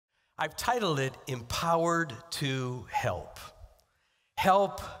I've titled it Empowered to Help.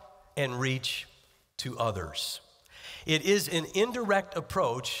 Help and reach to others. It is an indirect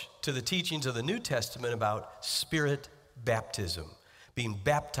approach to the teachings of the New Testament about Spirit baptism, being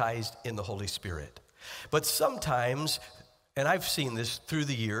baptized in the Holy Spirit. But sometimes, and I've seen this through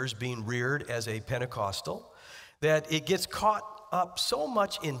the years being reared as a Pentecostal, that it gets caught up so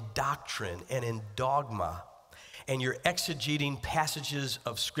much in doctrine and in dogma, and you're exegeting passages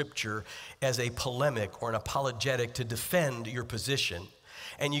of Scripture as a polemic or an apologetic to defend your position.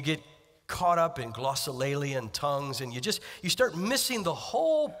 And you get caught up in glossolalia and tongues, and you start missing the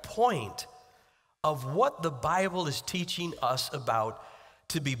whole point of what the Bible is teaching us about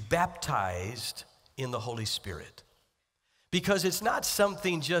to be baptized in the Holy Spirit. Because it's not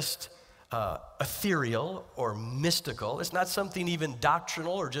something just ethereal or mystical. It's not something even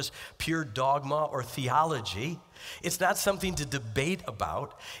doctrinal or just pure dogma or theology. It's not something to debate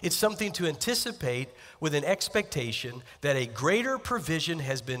about. It's something to anticipate with an expectation that a greater provision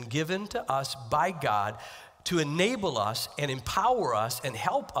has been given to us by God to enable us and empower us and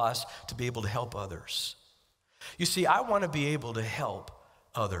help us to be able to help others. You see, I want to be able to help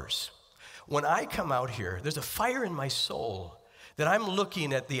others. When I come out here, there's a fire in my soul that I'm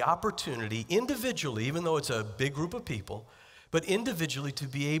looking at the opportunity individually, even though it's a big group of people, but individually to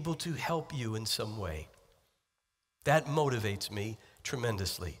be able to help you in some way. That motivates me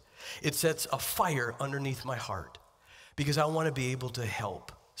tremendously. It sets a fire underneath my heart because I want to be able to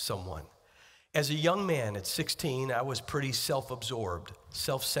help someone. As a young man at 16, I was pretty self-absorbed,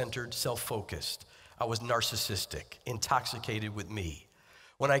 self-centered, self-focused. I was narcissistic, intoxicated with me.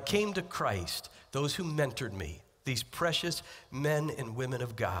 When I came to Christ, those who mentored me, these precious men and women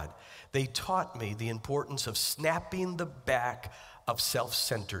of God, they taught me the importance of snapping the back of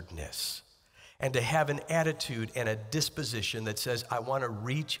self-centeredness and to have an attitude and a disposition that says, I want to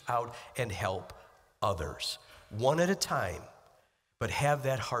reach out and help others, one at a time, but have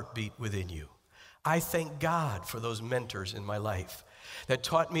that heartbeat within you. I thank God for those mentors in my life that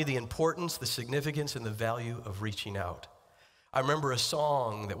taught me the importance, the significance, and the value of reaching out. I remember a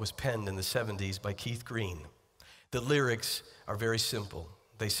song that was penned in the 70s by Keith Green. The lyrics are very simple.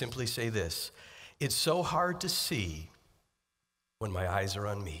 They simply say this: it's so hard to see when my eyes are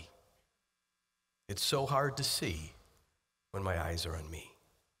on me. It's so hard to see when my eyes are on me.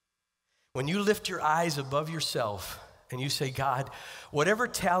 When you lift your eyes above yourself and you say, God, whatever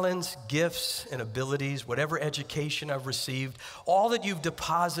talents, gifts, and abilities, whatever education I've received, all that you've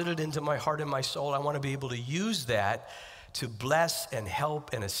deposited into my heart and my soul, I want to be able to use that to bless and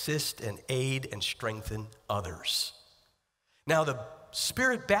help and assist and aid and strengthen others. Now, the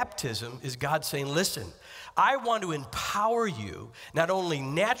Spirit baptism is God saying, listen, I want to empower you not only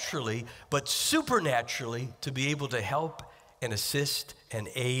naturally, but supernaturally to be able to help and assist and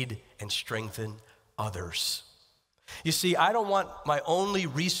aid and strengthen others. You see, I don't want my only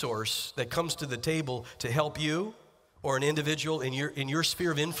resource that comes to the table to help you or an individual in your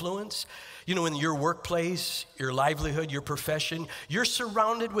sphere of influence. You know, in your workplace, your livelihood, your profession, you're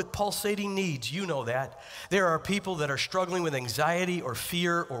surrounded with pulsating needs. You know that. There are people that are struggling with anxiety or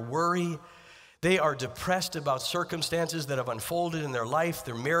fear or worry. They are depressed about circumstances that have unfolded in their life.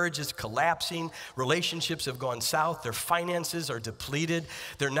 Their marriage is collapsing. Relationships have gone south. Their finances are depleted.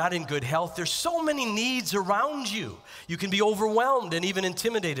 They're not in good health. There's so many needs around you. You can be overwhelmed and even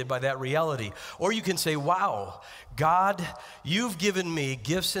intimidated by that reality. Or you can say, wow, God, you've given me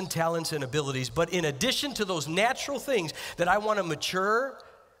gifts and talents and abilities, but in addition to those natural things that I want to mature,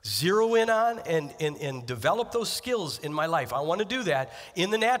 zero in on, and develop those skills in my life. I want to do that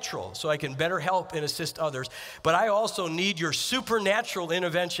in the natural so I can better help and assist others. But I also need your supernatural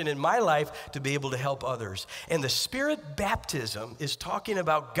intervention in my life to be able to help others. And the Spirit baptism is talking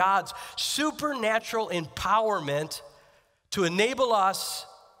about God's supernatural empowerment to enable us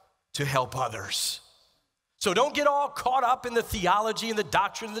to help others. So don't get all caught up in the theology and the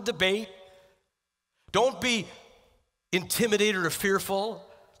doctrine and the debate. Don't be intimidated or fearful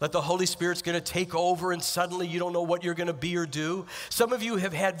that the Holy Spirit's going to take over and suddenly you don't know what you're going to be or do. Some of you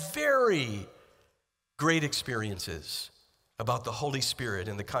have had very great experiences about the Holy Spirit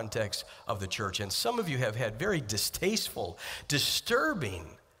in the context of the church, and some of you have had very distasteful, disturbing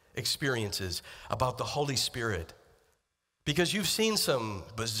experiences about the Holy Spirit because you've seen some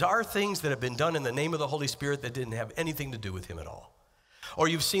bizarre things that have been done in the name of the Holy Spirit that didn't have anything to do with him at all. Or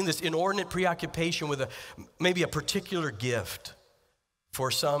you've seen this inordinate preoccupation with maybe a particular gift. For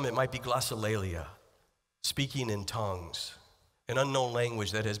some, it might be glossolalia, speaking in tongues, an unknown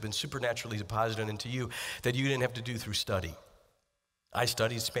language that has been supernaturally deposited into you that you didn't have to do through study. I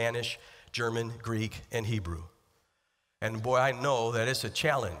studied Spanish, German, Greek, and Hebrew. And boy, I know that it's a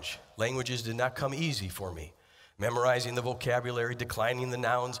challenge. Languages did not come easy for me. Memorizing the vocabulary, declining the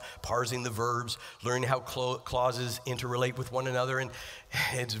nouns, parsing the verbs, learning how clauses interrelate with one another, and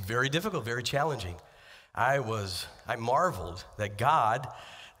it's very difficult, very challenging. I marveled that God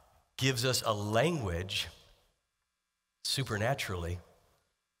gives us a language supernaturally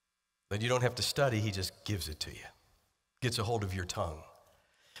that you don't have to study, he just gives it to you, gets a hold of your tongue.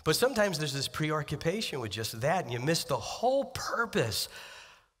 But sometimes there's this preoccupation with just that, and you miss the whole purpose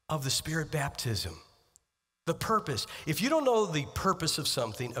of the Spirit baptism. The purpose. If you don't know the purpose of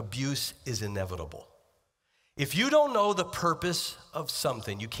something, abuse is inevitable. If you don't know the purpose of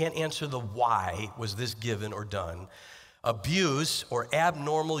something, you can't answer the why was this given or done, abuse or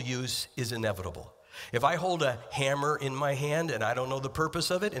abnormal use is inevitable. If I hold a hammer in my hand and I don't know the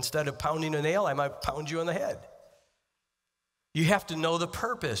purpose of it, instead of pounding a nail, I might pound you on the head. You have to know the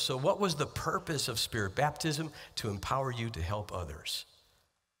purpose. So what was the purpose of Spirit baptism? To empower you to help others.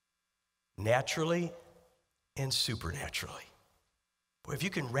 Naturally and supernaturally. Boy, if you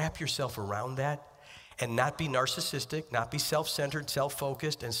can wrap yourself around that and not be narcissistic, not be self-centered,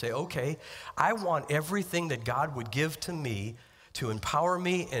 self-focused, and say, okay, I want everything that God would give to me to empower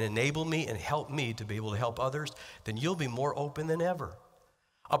me and enable me and help me to be able to help others, then you'll be more open than ever.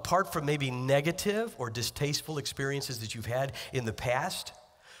 Apart from maybe negative or distasteful experiences that you've had in the past,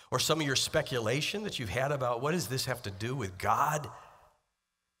 or some of your speculation that you've had about what does this have to do with God?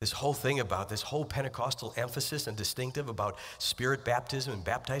 This whole thing about this whole Pentecostal emphasis and distinctive about Spirit baptism and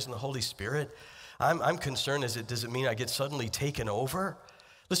baptizing the Holy Spirit, I'm concerned, does it mean I get suddenly taken over?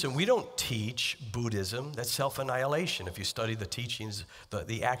 Listen, we don't teach Buddhism. That's self-annihilation. If you study the teachings,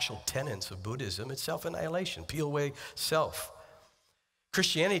 the actual tenets of Buddhism, it's self-annihilation, peel away self.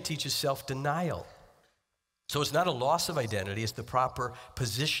 Christianity teaches self-denial. So it's not a loss of identity, it's the proper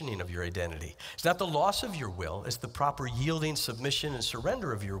positioning of your identity. It's not the loss of your will, it's the proper yielding, submission, and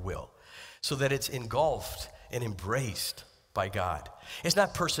surrender of your will so that it's engulfed and embraced by God. It's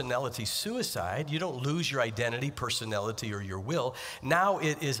not personality suicide. You don't lose your identity, personality, or your will. Now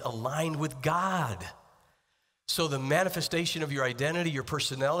it is aligned with God. So the manifestation of your identity, your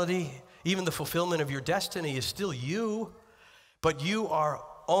personality, even the fulfillment of your destiny is still you, but you are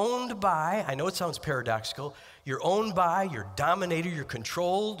owned by, I know it sounds paradoxical, you're owned by, you're dominated, you're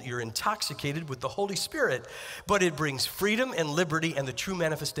controlled, you're intoxicated with the Holy Spirit, but it brings freedom and liberty and the true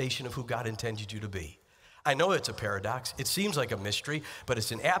manifestation of who God intended you to be. I know it's a paradox, it seems like a mystery, but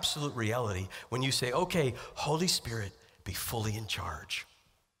it's an absolute reality when you say, okay, Holy Spirit, be fully in charge.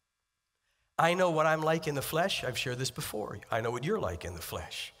 I know what I'm like in the flesh, I've shared this before. I know what you're like in the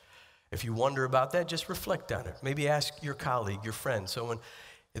flesh. If you wonder about that, just reflect on it. Maybe ask your colleague, your friend, someone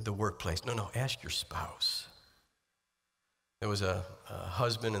at the workplace. No, ask your spouse. There was a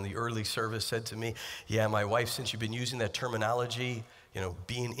husband in the early service said to me, yeah, my wife, since you've been using that terminology,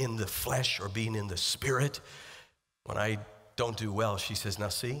 being in the flesh or being in the spirit, when I don't do well, she says, now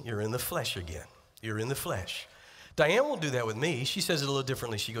see, you're in the flesh again. You're in the flesh. Diane won't do that with me. She says it a little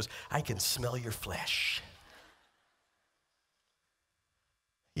differently. She goes, I can smell your flesh.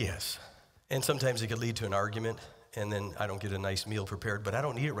 Yes, and sometimes it could lead to an argument, and then I don't get a nice meal prepared, but I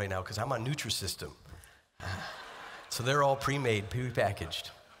don't need it right now because I'm on Nutrisystem. So they're all pre-made, pre-packaged.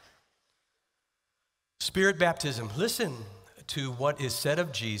 Spirit baptism. Listen to what is said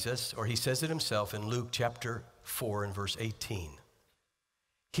of Jesus, or he says it himself in Luke chapter 4 and verse 18.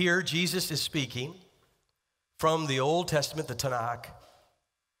 Here, Jesus is speaking from the Old Testament, the Tanakh,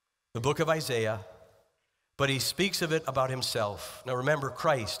 the book of Isaiah, but he speaks of it about himself. Now remember,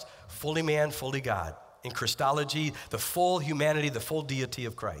 Christ, fully man, fully God. In Christology, the full humanity, the full deity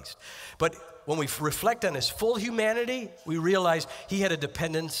of Christ. But when we reflect on his full humanity, we realize he had a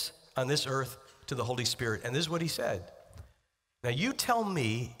dependence on this earth to the Holy Spirit. And this is what he said. Now you tell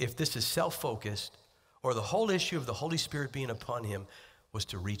me if this is self-focused or the whole issue of the Holy Spirit being upon him was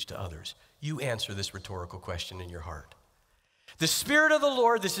to reach to others. You answer this rhetorical question in your heart. The Spirit of the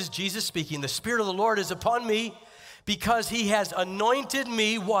Lord, this is Jesus speaking, the Spirit of the Lord is upon me because he has anointed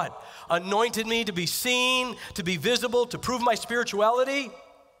me, what? Anointed me to be seen, to be visible, to prove my spirituality.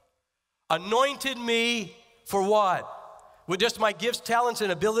 Anointed me for what? With just my gifts, talents,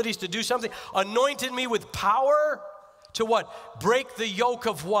 and abilities to do something. Anointed me with power to what? Break the yoke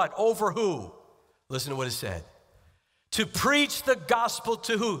of what? Over who? Listen to what it said. To preach the gospel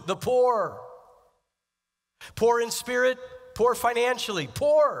to who? The poor. Poor in spirit, poor financially,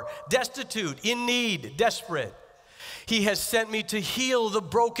 poor, destitute, in need, desperate. He has sent me to heal the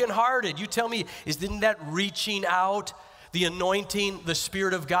brokenhearted. You tell me, isn't that reaching out, the anointing, the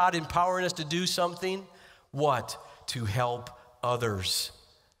Spirit of God empowering us to do something? What? To help others.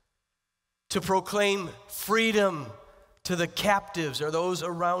 To proclaim freedom to the captives. Are those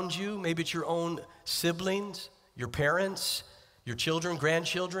around you? Maybe it's your own siblings, your parents, your children,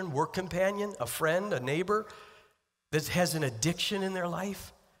 grandchildren, work companion, a friend, a neighbor that has an addiction in their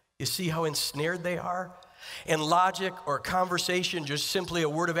life. You see how ensnared they are? And logic or conversation, just simply a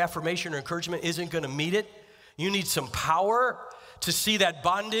word of affirmation or encouragement isn't going to meet it. You need some power to see that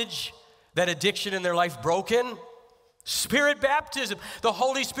bondage, that addiction in their life broken. Spirit baptism. The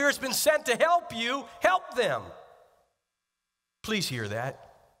Holy Spirit's been sent to help you, help them. Please hear that.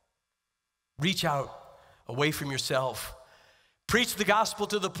 Reach out away from yourself. Preach the gospel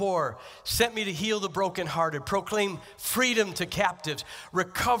to the poor. Sent me to heal the brokenhearted. Proclaim freedom to captives.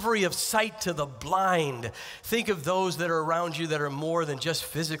 Recovery of sight to the blind. Think of those that are around you that are more than just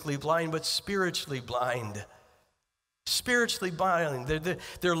physically blind, but spiritually blind. Spiritually blind.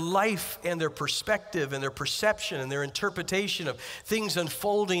 Their life and their perspective and their perception and their interpretation of things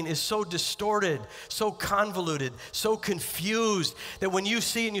unfolding is so distorted, so convoluted, so confused that when you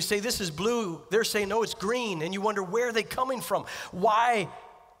see and you say, this is blue, they're saying, no, it's green. And you wonder, where are they coming from? Why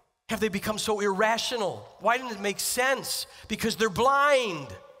have they become so irrational? Why didn't it make sense? Because they're blind.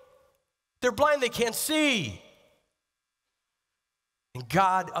 They're blind, they can't see. And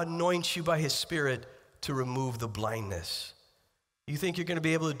God anoints you by His Spirit to remove the blindness. You think you're going to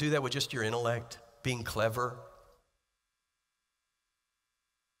be able to do that with just your intellect, being clever?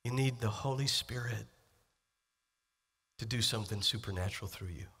 You need the Holy Spirit to do something supernatural through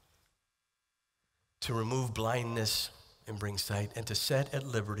you, to remove blindness and bring sight, and to set at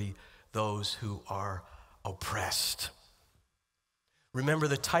liberty those who are oppressed. Remember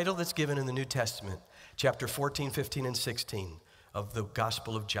the title that's given in the New Testament, chapter 14, 15, and 16 of the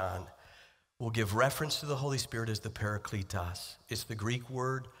Gospel of John. We'll give reference to the Holy Spirit as the Parakletos. It's the Greek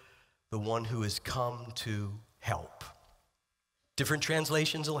word, the one who has come to help. Different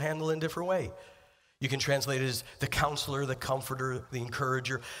translations will handle it in a different way. You can translate it as the counselor, the comforter, the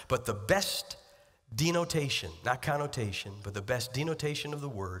encourager, but the best denotation, not connotation, but the best denotation of the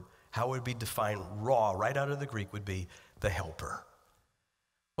word, how it would be defined raw, right out of the Greek, would be the helper.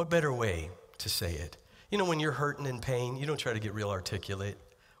 What better way to say it? You know, when you're hurting in pain, you don't try to get real articulate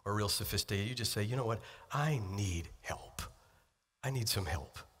or real sophisticated. You just say, you know what? I need help. I need some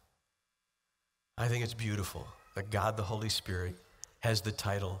help. I think it's beautiful that God, the Holy Spirit, has the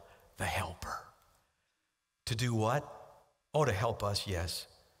title, the helper. To do what? Oh, to help us, yes,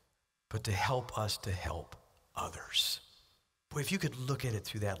 but to help us to help others. Boy, if you could look at it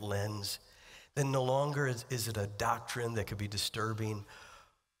through that lens, then no longer is it a doctrine that could be disturbing.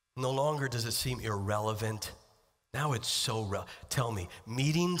 No longer does it seem irrelevant. Now it's so relevant. Tell me,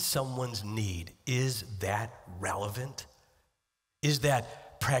 meeting someone's need, is that relevant? Is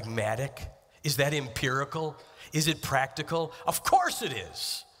that pragmatic? Is that empirical? Is it practical? Of course it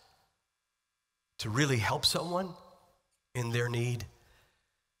is. To really help someone in their need.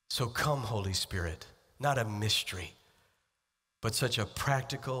 So come, Holy Spirit, not a mystery, but such a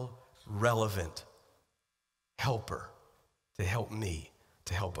practical, relevant helper to help me,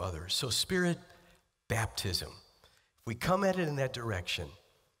 to help others. So Spirit baptism. If we come at it in that direction,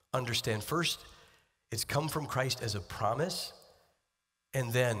 understand first, it's come from Christ as a promise,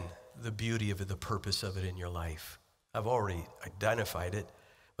 and then the beauty of it, the purpose of it in your life. I've already identified it,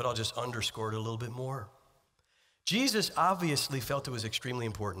 but I'll just underscore it a little bit more. Jesus obviously felt it was extremely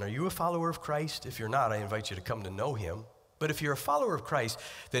important. Are you a follower of Christ? If you're not, I invite you to come to know him. But if you're a follower of Christ,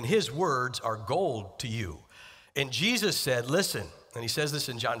 then his words are gold to you. And Jesus said, listen, and he says this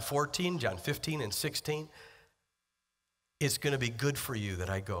in John 14, John 15, and 16, it's going to be good for you that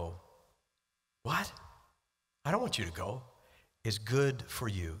I go. What? I don't want you to go. It's good for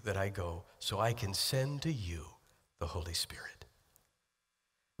you that I go so I can send to you the Holy Spirit.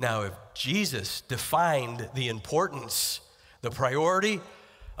 Now, if Jesus defined the importance, the priority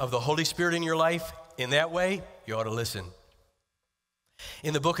of the Holy Spirit in your life in that way, you ought to listen.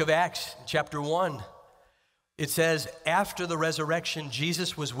 In the book of Acts, chapter 1, it says, after the resurrection,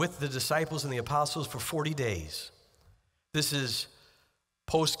 Jesus was with the disciples and the apostles for 40 days. This is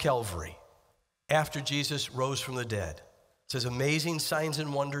post-Calvary, after Jesus rose from the dead. It says amazing signs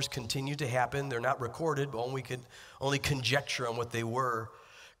and wonders continue to happen. They're not recorded, but we could only conjecture on what they were,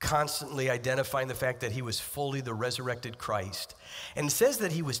 constantly identifying the fact that he was fully the resurrected Christ. And it says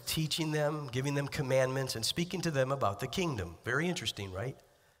that he was teaching them, giving them commandments, and speaking to them about the kingdom. Very interesting, right?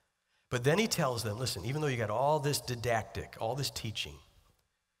 But then he tells them, listen, even though you got all this didactic, all this teaching,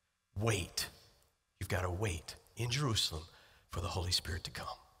 wait. You've got to wait in Jerusalem for the Holy Spirit to come.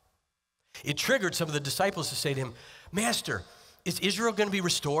 It triggered some of the disciples to say to him, Master, is Israel going to be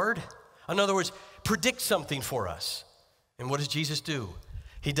restored? In other words, predict something for us. And what does Jesus do?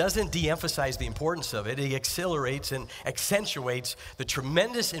 He doesn't de-emphasize the importance of it. He accelerates and accentuates the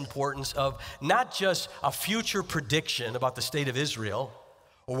tremendous importance of not just a future prediction about the state of Israel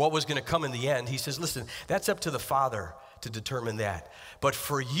or what was going to come in the end. He says, listen, that's up to the Father to determine that. But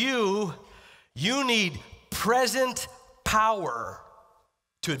for you, you need present power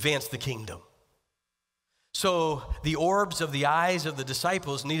to advance the kingdom. So the orbs of the eyes of the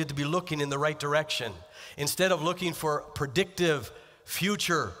disciples needed to be looking in the right direction. Instead of looking for predictive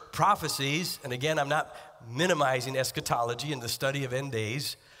future prophecies, and again, I'm not minimizing eschatology and the study of end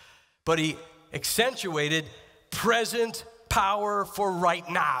days, but he accentuated present power for right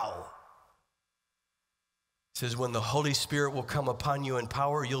now. It says, when the Holy Spirit will come upon you in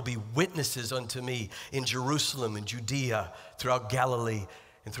power, you'll be witnesses unto me in Jerusalem and Judea, throughout Galilee,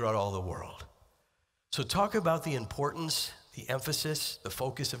 and throughout all the world. So talk about the importance, the emphasis, the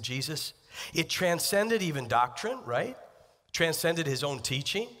focus of Jesus. It transcended even doctrine, right? Transcended his own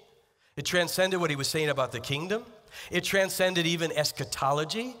teaching. It transcended what he was saying about the kingdom. It transcended even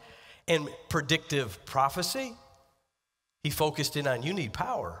eschatology and predictive prophecy. He focused in on, you need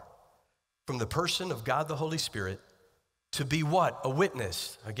power from the person of God the Holy Spirit to be what? A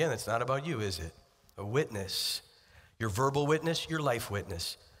witness. Again, it's not about you, is it? A witness. Your verbal witness, your life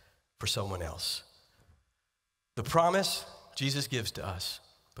witness for someone else. The promise Jesus gives to us.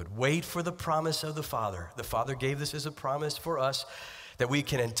 But wait for the promise of the Father. The Father gave this as a promise for us that we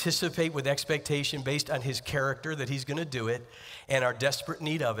can anticipate with expectation based on his character that he's going to do it and our desperate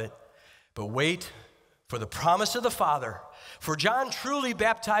need of it. But wait for the promise of the Father. For John truly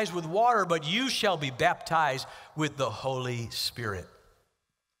baptized with water, but you shall be baptized with the Holy Spirit.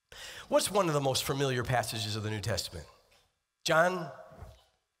 What's one of the most familiar passages of the New Testament? John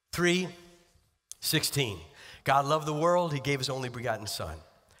 3:16. God loved the world, he gave his only begotten Son.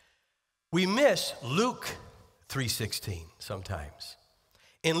 We miss Luke 3:16 sometimes.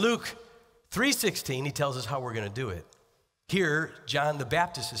 In Luke 3:16, he tells us how we're going to do it. Here, John the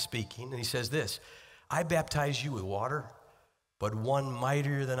Baptist is speaking, and he says this, I baptize you with water, but one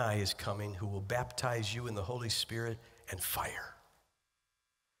mightier than I is coming who will baptize you in the Holy Spirit and fire.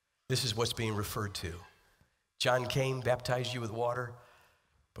 This is what's being referred to. John came, baptized you with water,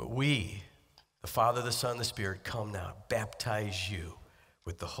 but we, the Father, the Son, the Spirit, come now, baptize you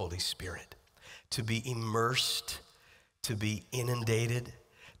with the Holy Spirit, to be immersed, to be inundated,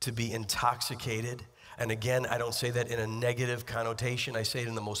 to be intoxicated. And again, I don't say that in a negative connotation. I say it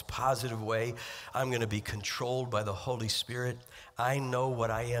in the most positive way. I'm going to be controlled by the Holy Spirit. I know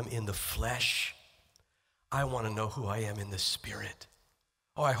what I am in the flesh. I want to know who I am in the Spirit.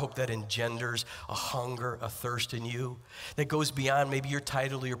 Oh, I hope that engenders a hunger, a thirst in you that goes beyond maybe your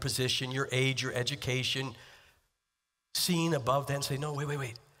title, your position, your age, your education. Seeing above that and say, no,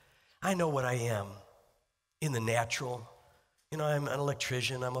 wait. I know what I am in the natural. You know, I'm an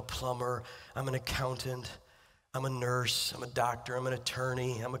electrician, I'm a plumber, I'm an accountant, I'm a nurse, I'm a doctor, I'm an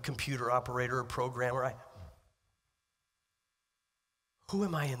attorney, I'm a computer operator, a programmer. Who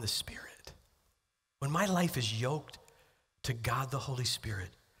am I in the Spirit? When my life is yoked to God the Holy Spirit,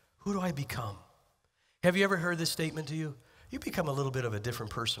 who do I become? Have you ever heard this statement to you? You become a little bit of a different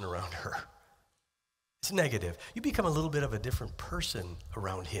person around her. It's negative. You become a little bit of a different person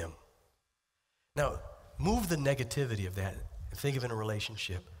around him. Now, move the negativity of that and think of it in a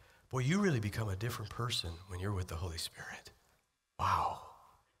relationship. Boy, you really become a different person when you're with the Holy Spirit. Wow.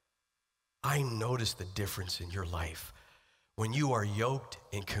 I notice the difference in your life when you are yoked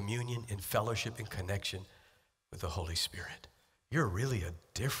in communion, in fellowship, in connection with the Holy Spirit. You're really a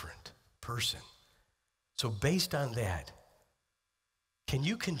different person. So based on that, can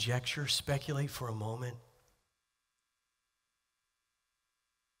you conjecture, speculate for a moment?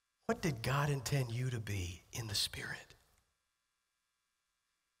 What did God intend you to be in the Spirit?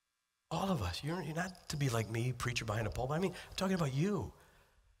 All of us. You're not to be like me, preacher behind a pulpit. I mean, I'm talking about you.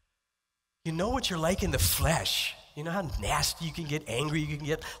 You know what you're like in the flesh. You know how nasty you can get, angry you can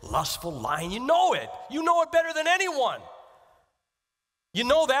get, lustful, lying. You know it. You know it better than anyone. You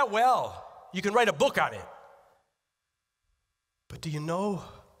know that well. You can write a book on it. But do you know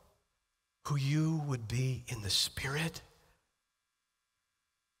who you would be in the Spirit?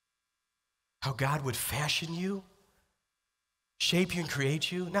 How God would fashion you, shape you and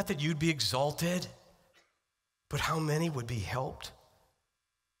create you? Not that you'd be exalted, but how many would be helped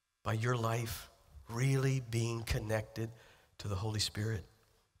by your life really being connected to the Holy Spirit?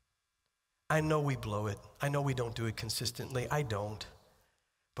 I know we blow it. I know we don't do it consistently. I don't.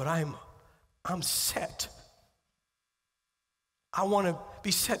 But I'm set. I want to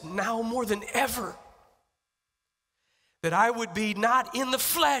be set now more than ever. That I would be not in the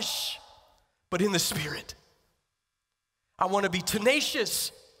flesh, but in the Spirit. I want to be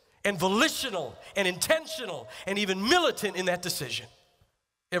tenacious and volitional and intentional and even militant in that decision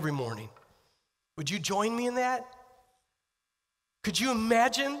every morning. Would you join me in that? Could you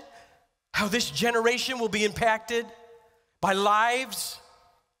imagine how this generation will be impacted by lives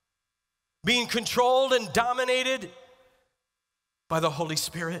being controlled and dominated by the Holy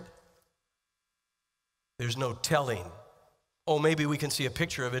Spirit? There's no telling. Oh, maybe we can see a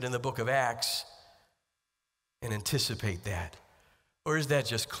picture of it in the book of Acts and anticipate that. Or is that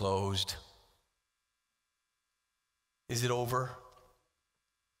just closed? Is it over?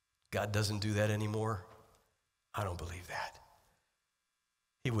 God doesn't do that anymore? I don't believe that.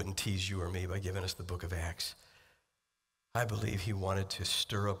 He wouldn't tease you or me by giving us the book of Acts. I believe he wanted to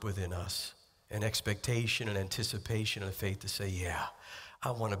stir up within us an expectation, an anticipation, and a faith to say, yeah,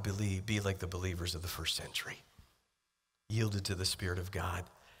 I want to be like the believers of the first century, yielded to the Spirit of God,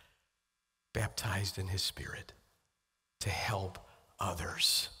 baptized in his Spirit to help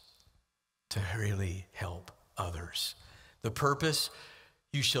others, to really help others. The purpose,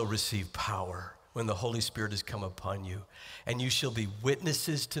 you shall receive power when the Holy Spirit has come upon you, and you shall be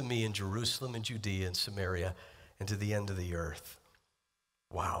witnesses to me in Jerusalem and Judea and Samaria and to the end of the earth.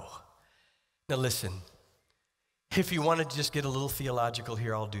 Wow. Now listen, if you want to just get a little theological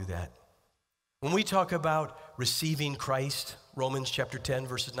here, I'll do that. When we talk about receiving Christ, Romans chapter 10,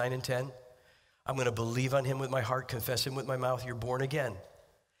 verses 9 and 10, I'm going to believe on him with my heart, confess him with my mouth, you're born again.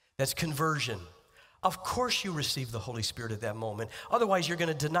 That's conversion. Of course you receive the Holy Spirit at that moment. Otherwise, you're going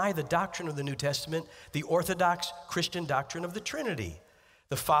to deny the doctrine of the New Testament, the Orthodox Christian doctrine of the Trinity.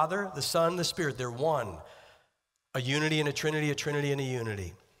 The Father, the Son, the Spirit, they're one. A unity and a Trinity and a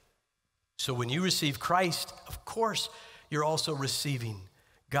unity. So when you receive Christ, of course, you're also receiving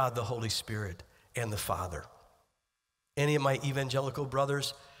God the Holy Spirit and the Father. Any of my evangelical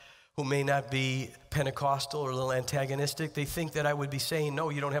brothers who may not be Pentecostal or a little antagonistic, they think that I would be saying, no,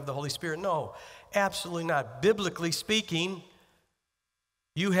 you don't have the Holy Spirit. No, absolutely not. Biblically speaking,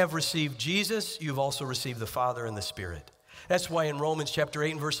 you have received Jesus, you've also received the Father and the Spirit. That's why in Romans chapter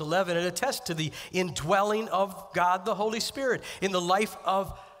 8 and verse 11, it attests to the indwelling of God the Holy Spirit in the life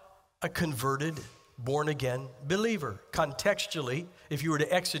of a converted, born-again believer. Contextually, if you were to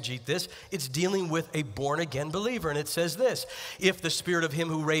exegete this, it's dealing with a born-again believer. And it says this, if the Spirit of him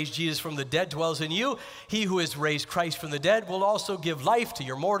who raised Jesus from the dead dwells in you, he who has raised Christ from the dead will also give life to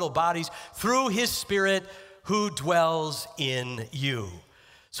your mortal bodies through his Spirit who dwells in you.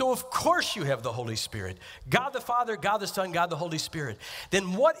 So of course you have the Holy Spirit. God the Father, God the Son, God the Holy Spirit.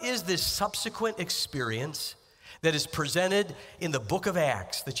 Then what is this subsequent experience that is presented in the book of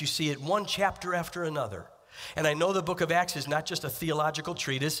Acts, that you see it one chapter after another? And I know the book of Acts is not just a theological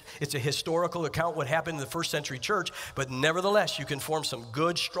treatise, it's a historical account of what happened in the first century church, but nevertheless, you can form some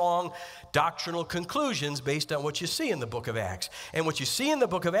good, strong doctrinal conclusions based on what you see in the book of Acts. And what you see in the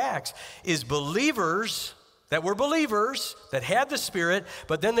book of Acts is believers that were believers, that had the Spirit,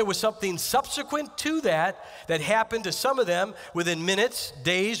 but then there was something subsequent to that that happened to some of them within minutes,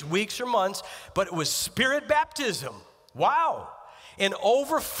 days, weeks, or months, but it was Spirit baptism. Wow. An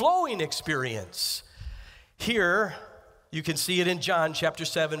overflowing experience. Here, you can see it in John chapter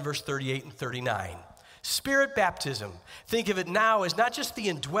 7, verse 38 and 39. Spirit baptism. Think of it now as not just the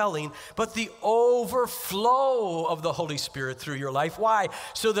indwelling, but the overflow of the Holy Spirit through your life. Why?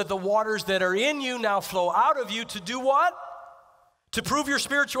 So that the waters that are in you now flow out of you to do what? To prove your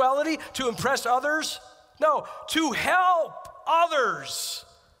spirituality? To impress others? No, to help others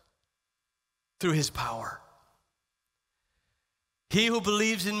through his power. He who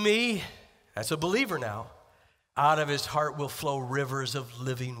believes in me, that's a believer now, out of his heart will flow rivers of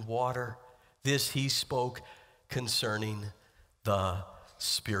living water. This he spoke concerning the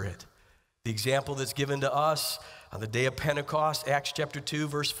Spirit. The example that's given to us on the day of Pentecost, Acts chapter 2,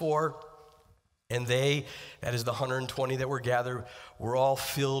 verse 4, and they, that is the 120 that were gathered, were all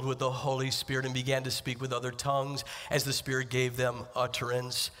filled with the Holy Spirit and began to speak with other tongues as the Spirit gave them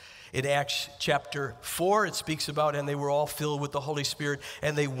utterance. In Acts chapter 4, it speaks about, and they were all filled with the Holy Spirit,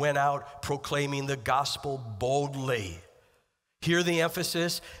 and they went out proclaiming the gospel boldly. Here the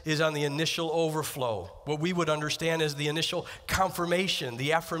emphasis is on the initial overflow, what we would understand as the initial confirmation,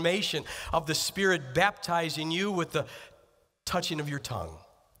 the affirmation of the Spirit baptizing you with the touching of your tongue,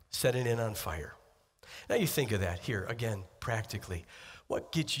 setting it on fire. Now you think of that here, again, practically.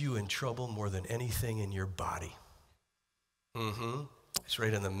 What gets you in trouble more than anything in your body? It's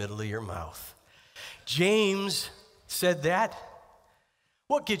right in the middle of your mouth. James said that.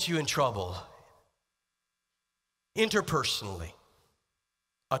 What gets you in trouble? Interpersonally,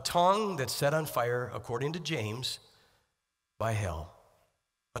 a tongue that's set on fire, according to James, by hell.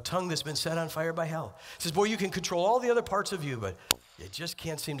 A tongue that's been set on fire by hell. He says, boy, you can control all the other parts of you, but you just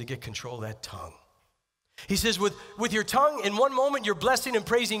can't seem to get control of that tongue. He says, with your tongue, in one moment you're blessing and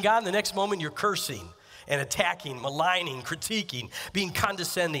praising God, and the next moment you're cursing and attacking, maligning, critiquing, being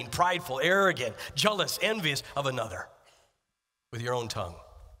condescending, prideful, arrogant, jealous, envious of another with your own tongue.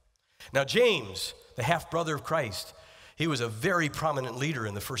 Now, James, the half-brother of Christ, he was a very prominent leader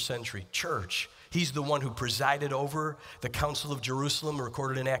in the first century church. He's the one who presided over the Council of Jerusalem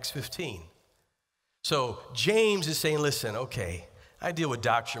recorded in Acts 15. So James is saying, listen, okay, I deal with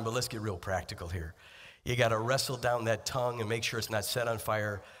doctrine, but let's get real practical here. You got to wrestle down that tongue and make sure it's not set on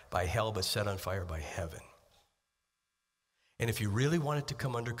fire by hell, but set on fire by heaven. And if you really want it to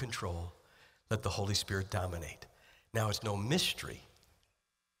come under control, let the Holy Spirit dominate. Now, it's no mystery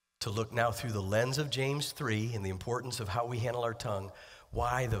to look now through the lens of James 3 and the importance of how we handle our tongue,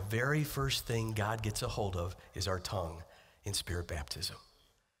 why the very first thing God gets a hold of is our tongue in spirit baptism.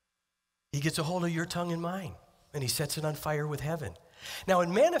 He gets a hold of your tongue and mine, and he sets it on fire with heaven. Now, it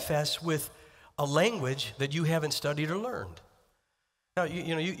manifests with a language that you haven't studied or learned. Now,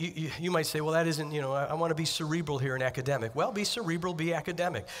 you might say, well, that isn't, I want to be cerebral here and academic. Well, be cerebral, be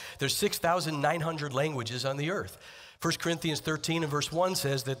academic. There's 6,900 languages on the earth. 1 Corinthians 13 and verse 1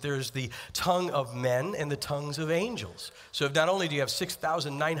 says that there's the tongue of men and the tongues of angels. So if not only do you have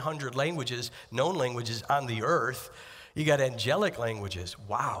 6,900 languages, known languages on the earth, you got angelic languages.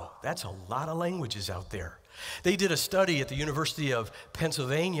 Wow, that's a lot of languages out there. They did a study at the University of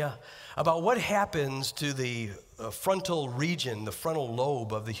Pennsylvania about what happens to the frontal region, the frontal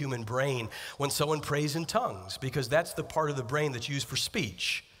lobe of the human brain when someone prays in tongues, because that's the part of the brain that's used for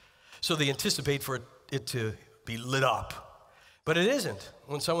speech. So they anticipate for it to be lit up. But it isn't.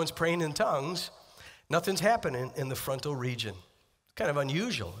 When someone's praying in tongues, nothing's happening in the frontal region. Kind of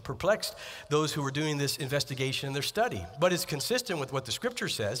unusual. It perplexed those who were doing this investigation in their study. But it's consistent with what the scripture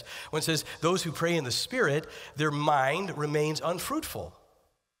says when it says, those who pray in the Spirit, their mind remains unfruitful.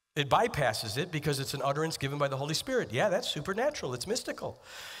 It bypasses it because it's an utterance given by the Holy Spirit. Yeah, that's supernatural. It's mystical.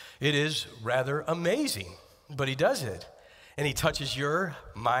 It is rather amazing, but he does it. And he touches your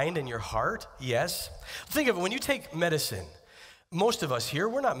mind and your heart, yes. Think of it, when you take medicine, most of us here,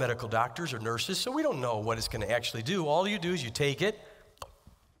 we're not medical doctors or nurses, so we don't know what it's going to actually do. All you do is you take it,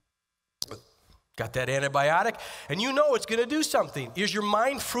 got that antibiotic, and you know it's going to do something. Is your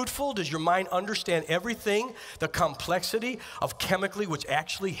mind fruitful? Does your mind understand everything, the complexity of chemically what's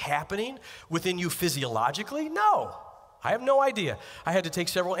actually happening within you physiologically? No, I have no idea. I had to take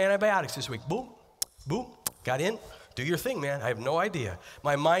several antibiotics this week. Boom, boom, got in. Do your thing, man. I have no idea.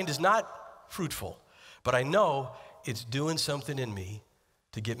 My mind is not fruitful, but I know it's doing something in me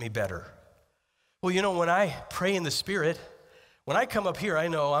to get me better. Well, when I pray in the Spirit, when I come up here, I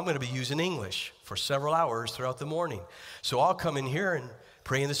know I'm going to be using English for several hours throughout the morning. So I'll come in here and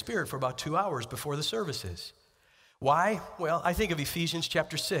pray in the Spirit for about 2 hours before the services. Why? Well, I think of Ephesians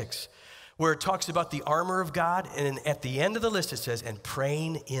chapter 6, where it talks about the armor of God, and at the end of the list it says, and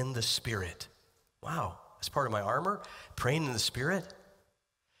praying in the Spirit. Wow. As part of my armor, praying in the Spirit.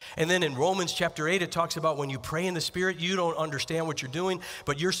 And then in Romans chapter 8, it talks about when you pray in the Spirit, you don't understand what you're doing,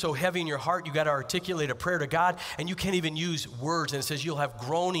 but you're so heavy in your heart, you got to articulate a prayer to God, and you can't even use words. And it says you'll have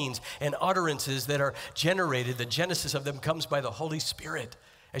groanings and utterances that are generated. The genesis of them comes by the Holy Spirit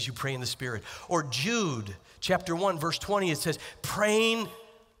as you pray in the Spirit. Or Jude chapter 1, verse 20, it says, praying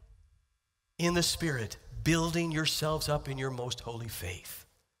in the Spirit, building yourselves up in your most holy faith.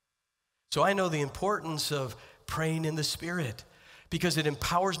 So I know the importance of praying in the Spirit because it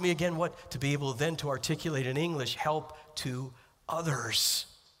empowers me again, to be able then to articulate in English, help to others.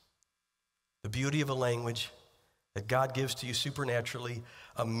 The beauty of a language that God gives to you supernaturally,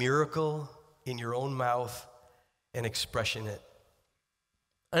 a miracle in your own mouth and expressing it.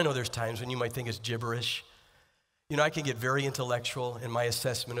 I know there's times when you might think it's gibberish. I can get very intellectual in my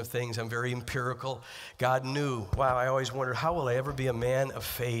assessment of things. I'm very empirical. God knew. Wow, I always wondered, how will I ever be a man of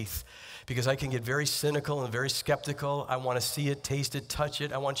faith? Because I can get very cynical and very skeptical. I want to see it, taste it, touch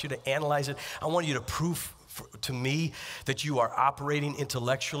it. I want you to analyze it. I want you to prove to me that you are operating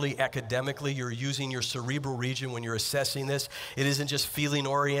intellectually, academically. You're using your cerebral region when you're assessing this. It isn't just feeling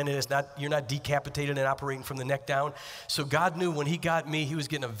oriented. You're not decapitated and operating from the neck down. So God knew when he got me, he was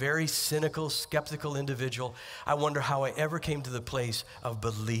getting a very cynical, skeptical individual. I wonder how I ever came to the place of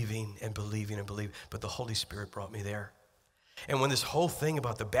believing and believing and believing. But the Holy Spirit brought me there. And when this whole thing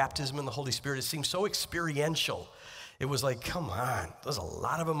about the baptism in the Holy Spirit, it seemed so experiential. It was like, come on, there's a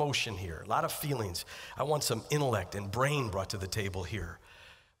lot of emotion here, a lot of feelings. I want some intellect and brain brought to the table here.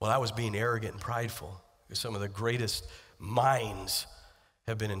 Well, I was being arrogant and prideful because some of the greatest minds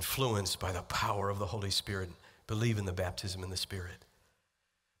have been influenced by the power of the Holy Spirit. Believe in the baptism in the Spirit.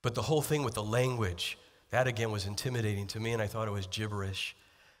 But the whole thing with the language, that again was intimidating to me, and I thought it was gibberish.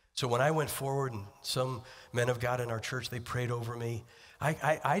 So when I went forward, and some men of God in our church, they prayed over me,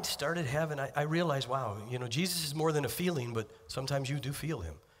 I started having, I realized, wow, Jesus is more than a feeling, but sometimes you do feel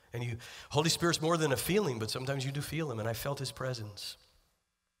him. And Holy Spirit's more than a feeling, but sometimes you do feel him, and I felt his presence.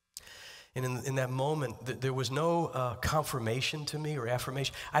 And in that moment, there was no confirmation to me or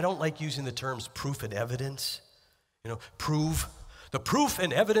affirmation. I don't like using the terms proof and evidence. Prove. The proof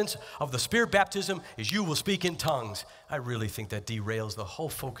and evidence of the Spirit baptism is you will speak in tongues. I really think that derails the whole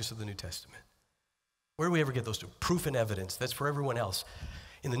focus of the New Testament. Where do we ever get those two? Proof and evidence. That's for everyone else.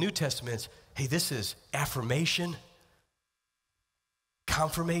 In the New Testament, it's, hey, this is affirmation,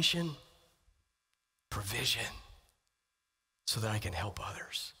 confirmation, provision, so that I can help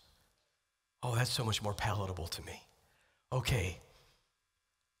others. Oh, that's so much more palatable to me. Okay,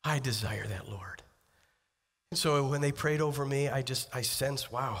 I desire that, Lord. And so when they prayed over me, I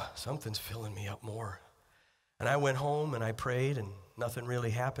sensed, wow, something's filling me up more. And I went home and I prayed and nothing really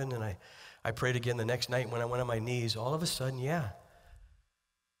happened. And I prayed again the next night when I went on my knees. All of a sudden,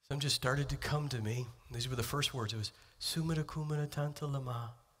 some just started to come to me. These were the first words. It was, Sumira kumara tanta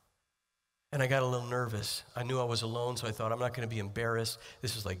lama. And I got a little nervous. I knew I was alone, so I thought, I'm not going to be embarrassed.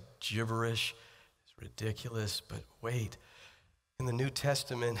 This is like gibberish. It's ridiculous. But wait, in the New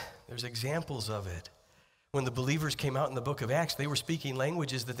Testament, there's examples of it. When the believers came out in the book of Acts, they were speaking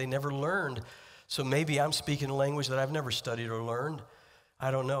languages that they never learned. So maybe I'm speaking a language that I've never studied or learned.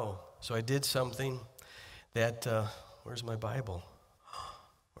 I don't know. So I did something that, where's my Bible?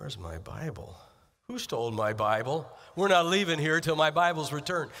 Where's my Bible? Who stole my Bible? We're not leaving here till my Bible's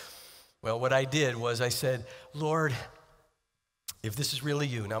returned. Well, what I did was I said, Lord, if this is really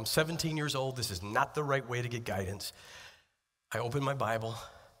you, now I'm 17 years old, this is not the right way to get guidance. I opened my Bible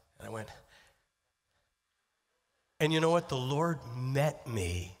and I went, and you know what? The Lord met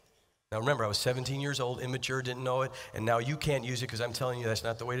me. Now remember, I was 17 years old, immature, didn't know it, and now you can't use it because I'm telling you that's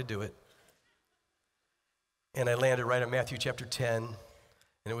not the way to do it. And I landed right on Matthew chapter 10, and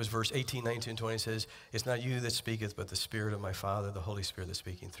it was verse 18, 19, 20. It says, it's not you that speaketh, but the Spirit of my Father, the Holy Spirit that's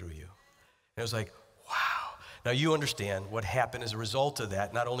speaking through you. And it was like, wow. Now you understand what happened as a result of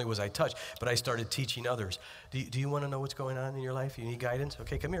that. Not only was I touched, but I started teaching others. Do you want to know what's going on in your life? You need guidance?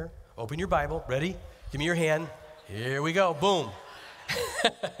 Okay, come here. Open your Bible. Ready? Give me your hand. Here we go, boom.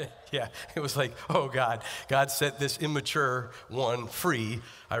 Yeah, it was like, oh God set this immature one free.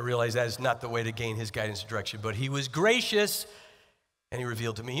 I realized that is not the way to gain his guidance and direction, but he was gracious and he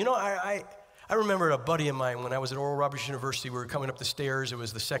revealed to me. I remember a buddy of mine when I was at Oral Roberts University, we were coming up the stairs, it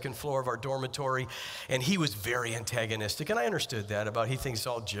was the second floor of our dormitory, and he was very antagonistic, and I understood that he thinks it's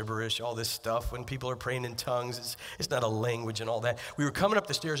all gibberish, all this stuff, when people are praying in tongues, it's not a language and all that. We were coming up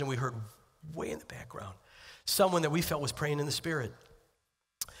the stairs and we heard way in the background someone that we felt was praying in the Spirit.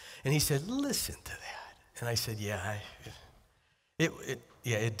 And he said, listen to that. And I said, yeah,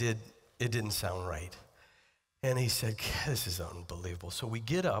 it didn't sound right. And he said, this is unbelievable. So we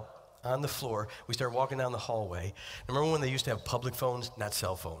get up on the floor, we start walking down the hallway. Remember when they used to have public phones? Not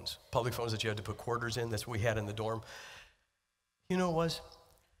cell phones. Public phones that you had to put quarters in, that's what we had in the dorm. You know what it was?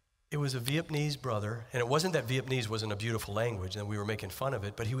 It was a Vietnamese brother, and it wasn't that Vietnamese wasn't a beautiful language, and we were making fun of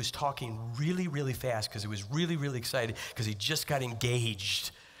it, but he was talking really, really fast because he was really, really excited because he just got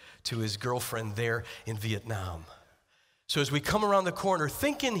engaged to his girlfriend there in Vietnam. So as we come around the corner,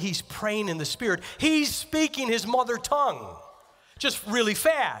 thinking he's praying in the Spirit, he's speaking his mother tongue, just really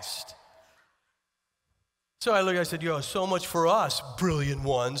fast. So I said, so much for us, brilliant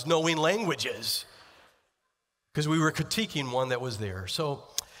ones, knowing languages. Because we were critiquing one that was there. So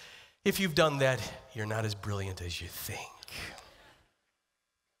if you've done that, you're not as brilliant as you think.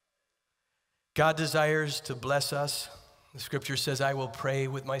 God desires to bless us. The scripture says, I will pray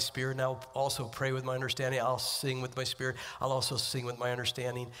with my spirit, and I'll also pray with my understanding. I'll sing with my spirit. I'll also sing with my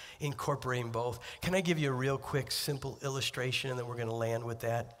understanding, incorporating both. Can I give you a real quick, simple illustration, and then we're going to land with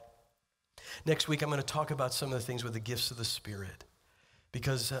that? Next week, I'm going to talk about some of the things with the gifts of the Spirit.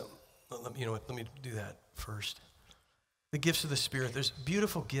 Because, let me do that first. The gifts of the Spirit, there's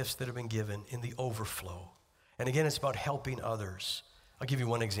beautiful gifts that have been given in the overflow. And again, it's about helping others. I'll give you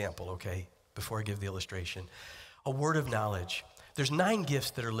one example, okay, before I give the illustration. A word of knowledge. There's 9 gifts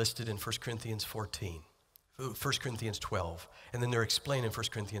that are listed in 1 Corinthians 14, 1 Corinthians 12, and then they're explained in 1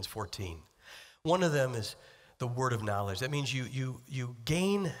 Corinthians 14. One of them is the word of knowledge. That means you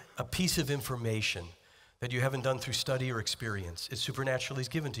gain a piece of information that you haven't done through study or experience. It supernaturally is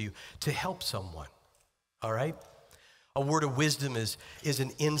given to you to help someone, all right? A word of wisdom is an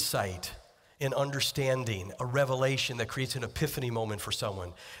insight an understanding, a revelation that creates an epiphany moment for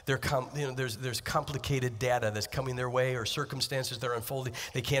someone. There's complicated data that's coming their way or circumstances that are unfolding.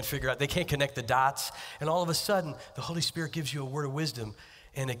 They can't figure out, they can't connect the dots. And all of a sudden, the Holy Spirit gives you a word of wisdom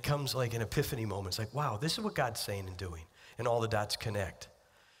and it comes like an epiphany moment. It's like, wow, this is what God's saying and doing. And all the dots connect.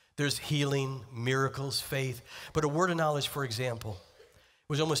 There's healing, miracles, faith. But a word of knowledge, for example,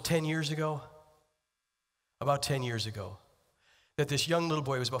 was almost 10 years ago, about 10 years ago, that this young little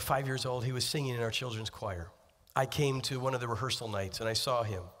boy, was about 5 years old, he was singing in our children's choir. I came to one of the rehearsal nights and I saw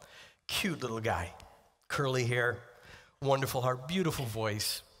him. Cute little guy, curly hair, wonderful heart, beautiful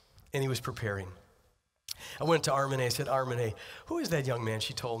voice, and he was preparing. I went to Armene, I said, Armene, who is that young man?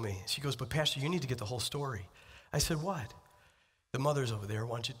 She told me. She goes, but Pastor, you need to get the whole story. I said, what? The mother's over there, I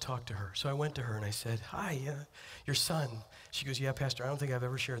want you to talk to her. So I went to her and I said, hi, your son. She goes, yeah, Pastor, I don't think I've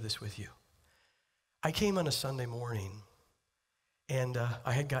ever shared this with you. I came on a Sunday morning and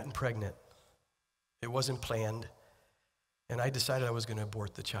I had gotten pregnant. It wasn't planned. And I decided I was going to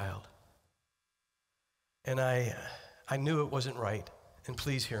abort the child. And I knew it wasn't right. And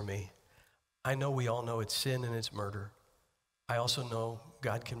please hear me. I know we all know it's sin and it's murder. I also know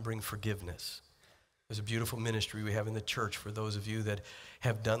God can bring forgiveness. There's a beautiful ministry we have in the church for those of you that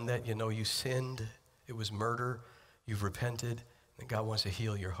have done that. You know you sinned. It was murder. You've repented. And God wants to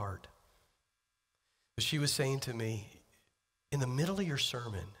heal your heart. But she was saying to me, in the middle of your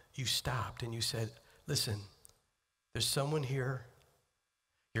sermon, you stopped and you said, listen, there's someone here,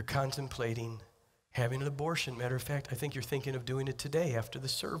 you're contemplating having an abortion. Matter of fact, I think you're thinking of doing it today after the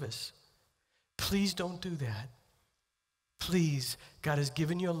service. Please don't do that. Please, God has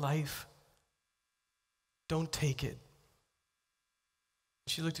given you a life. Don't take it.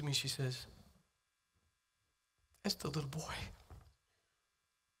 She looked at me, she says, that's the little boy.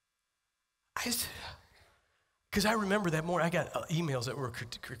 I said, because I remember that morning, I got emails that were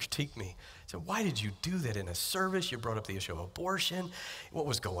critique me. I said, why did you do that in a service? You brought up the issue of abortion. What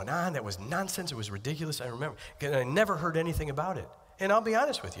was going on? That was nonsense. It was ridiculous. I remember. And I never heard anything about it. And I'll be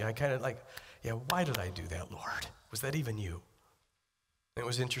honest with you. I kind of like, yeah, why did I do that, Lord? Was that even you? And it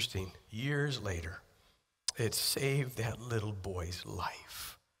was interesting. Years later, it saved that little boy's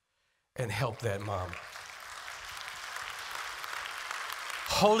life and helped that mom.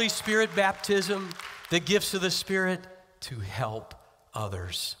 Holy Spirit baptism, the gifts of the Spirit to help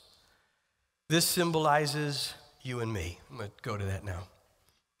others. This symbolizes you and me. I'm going to go to that now.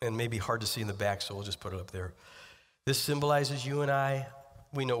 And maybe hard to see in the back, so we'll just put it up there. This symbolizes you and I.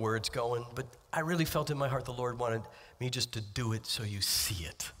 We know where it's going, but I really felt in my heart the Lord wanted me just to do it so you see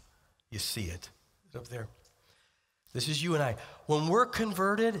it. You see it. It's up there. This is you and I. When we're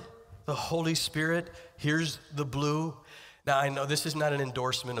converted, the Holy Spirit, here's the blue. Now, I know this is not an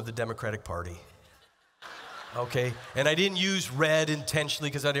endorsement of the Democratic Party. Okay? And I didn't use red intentionally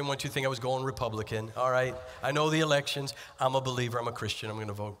because I didn't want you to think I was going Republican. All right? I know the elections. I'm a believer. I'm a Christian. I'm going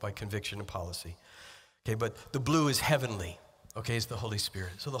to vote by conviction and policy. Okay? But the blue is heavenly. Okay? It's the Holy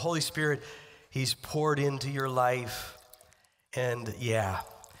Spirit. So the Holy Spirit, He's poured into your life. And yeah,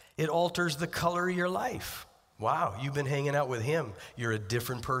 it alters the color of your life. Wow, you've been hanging out with Him. You're a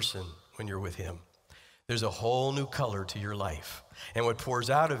different person when you're with Him. There's a whole new color to your life. And what pours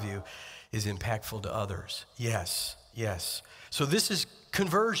out of you is impactful to others. Yes, yes. So this is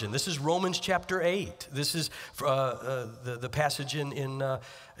conversion. This is Romans chapter 8. This is the passage in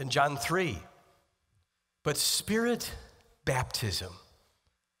John 3. But Spirit baptism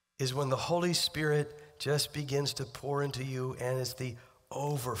is when the Holy Spirit just begins to pour into you, and it's the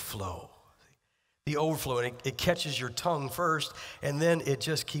overflow. The overflow, and it catches your tongue first, and then it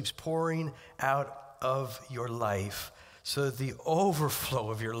just keeps pouring out of your life. So that the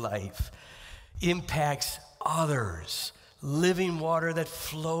overflow of your life impacts others. Living water that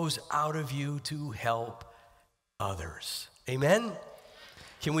flows out of you to help others. Amen?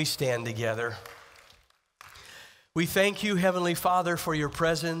 Can we stand together? We thank you, Heavenly Father, for your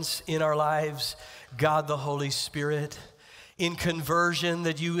presence in our lives. God the Holy Spirit, in conversion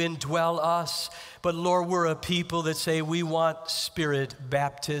that you indwell us. But Lord, we're a people that say we want Spirit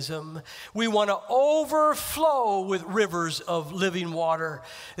baptism. We want to overflow with rivers of living water.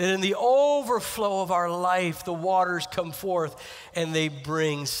 And in the overflow of our life, the waters come forth and they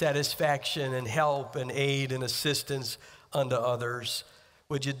bring satisfaction and help and aid and assistance unto others.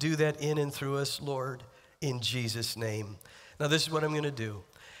 Would you do that in and through us, Lord, in Jesus' name? Now this is what I'm going to do.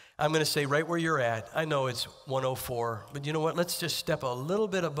 I'm going to say right where you're at, I know it's 1:04, but you know what? Let's just step a little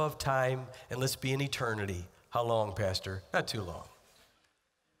bit above time and let's be in eternity. How long, Pastor? Not too long.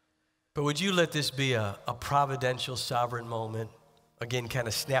 But would you let this be a providential, sovereign moment? Again, kind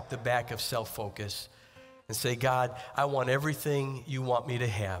of snap the back of self-focus and say, God, I want everything you want me to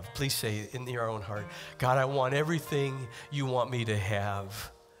have. Please say it in your own heart. God, I want everything you want me to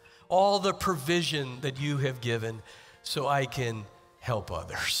have. All the provision that you have given so I can help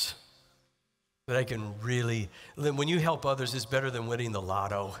others. That I can really, when you help others, it's better than winning the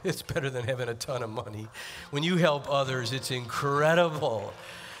lotto. It's better than having a ton of money. When you help others, it's incredible.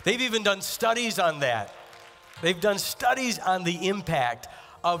 They've even done studies on that. They've done studies on the impact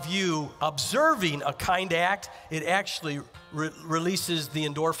of you observing a kind act. It actually releases the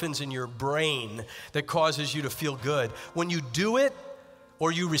endorphins in your brain that causes you to feel good. When you do it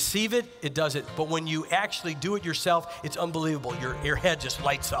or you receive it, it does it. But when you actually do it yourself, it's unbelievable. Your head just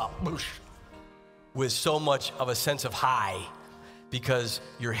lights up with so much of a sense of high because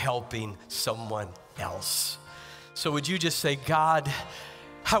you're helping someone else. So would you just say, God,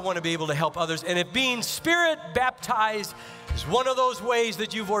 I want to be able to help others. And if being Spirit baptized is one of those ways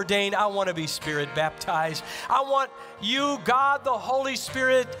that you've ordained, I want to be Spirit baptized. I want you, God, the Holy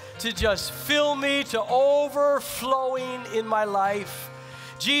Spirit, to just fill me to overflowing in my life.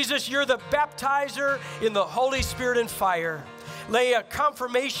 Jesus, you're the baptizer in the Holy Spirit and fire. Lay a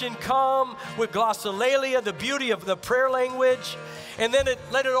confirmation come with glossolalia, the beauty of the prayer language, and then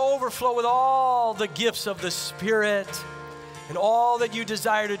let it overflow with all the gifts of the Spirit. And all that you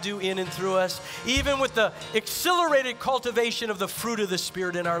desire to do in and through us, even with the accelerated cultivation of the fruit of the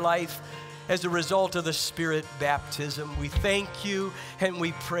Spirit in our life as a result of the Spirit baptism. We thank you and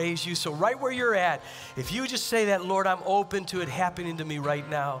we praise you. So right where you're at, if you just say that, Lord, I'm open to it happening to me right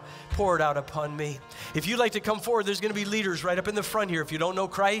now, pour it out upon me. If you'd like to come forward, there's going to be leaders right up in the front here. If you don't know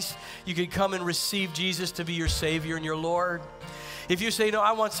Christ, you can come and receive Jesus to be your Savior and your Lord. If you say, no,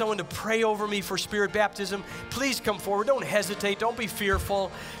 I want someone to pray over me for Spirit baptism, please come forward. Don't hesitate. Don't be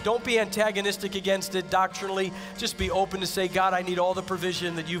fearful. Don't be antagonistic against it doctrinally. Just be open to say, God, I need all the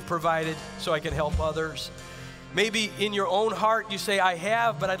provision that you've provided so I can help others. Maybe in your own heart you say, I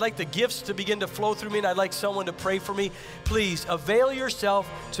have, but I'd like the gifts to begin to flow through me and I'd like someone to pray for me. Please avail yourself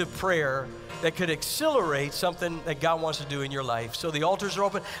to prayer that could accelerate something that God wants to do in your life. So the altars are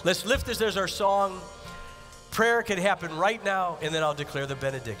open. Let's lift this. There's our song. Prayer can happen right now, and then I'll declare the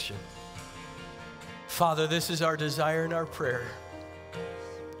benediction. Father, this is our desire and our prayer.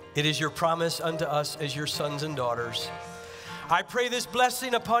 It is your promise unto us as your sons and daughters. I pray this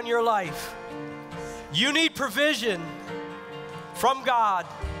blessing upon your life. You need provision from God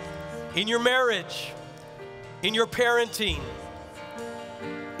in your marriage, in your parenting,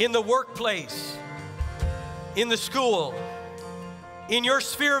 in the workplace, in the school, in your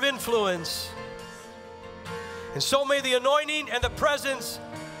sphere of influence. And so may the anointing and the presence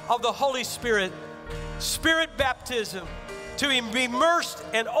of the Holy Spirit, Spirit baptism, to be immersed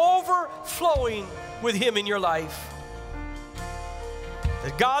and overflowing with Him in your life.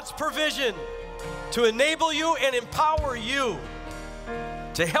 That God's provision to enable you and empower you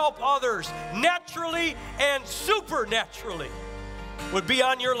to help others naturally and supernaturally would be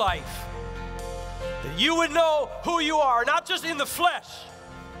on your life. That you would know who you are, not just in the flesh,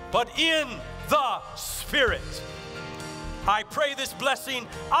 but in the Spirit. I pray this blessing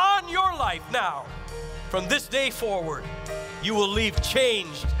on your life now. From this day forward, you will leave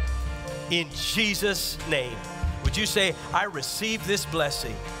changed in Jesus' name. Would you say, I receive this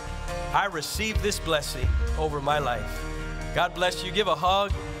blessing. I receive this blessing over my life. God bless you. Give a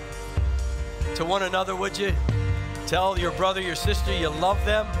hug to one another, would you? Tell your brother, your sister you love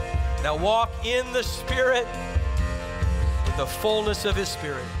them. Now walk in the Spirit, with the fullness of His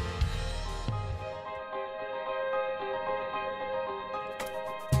Spirit.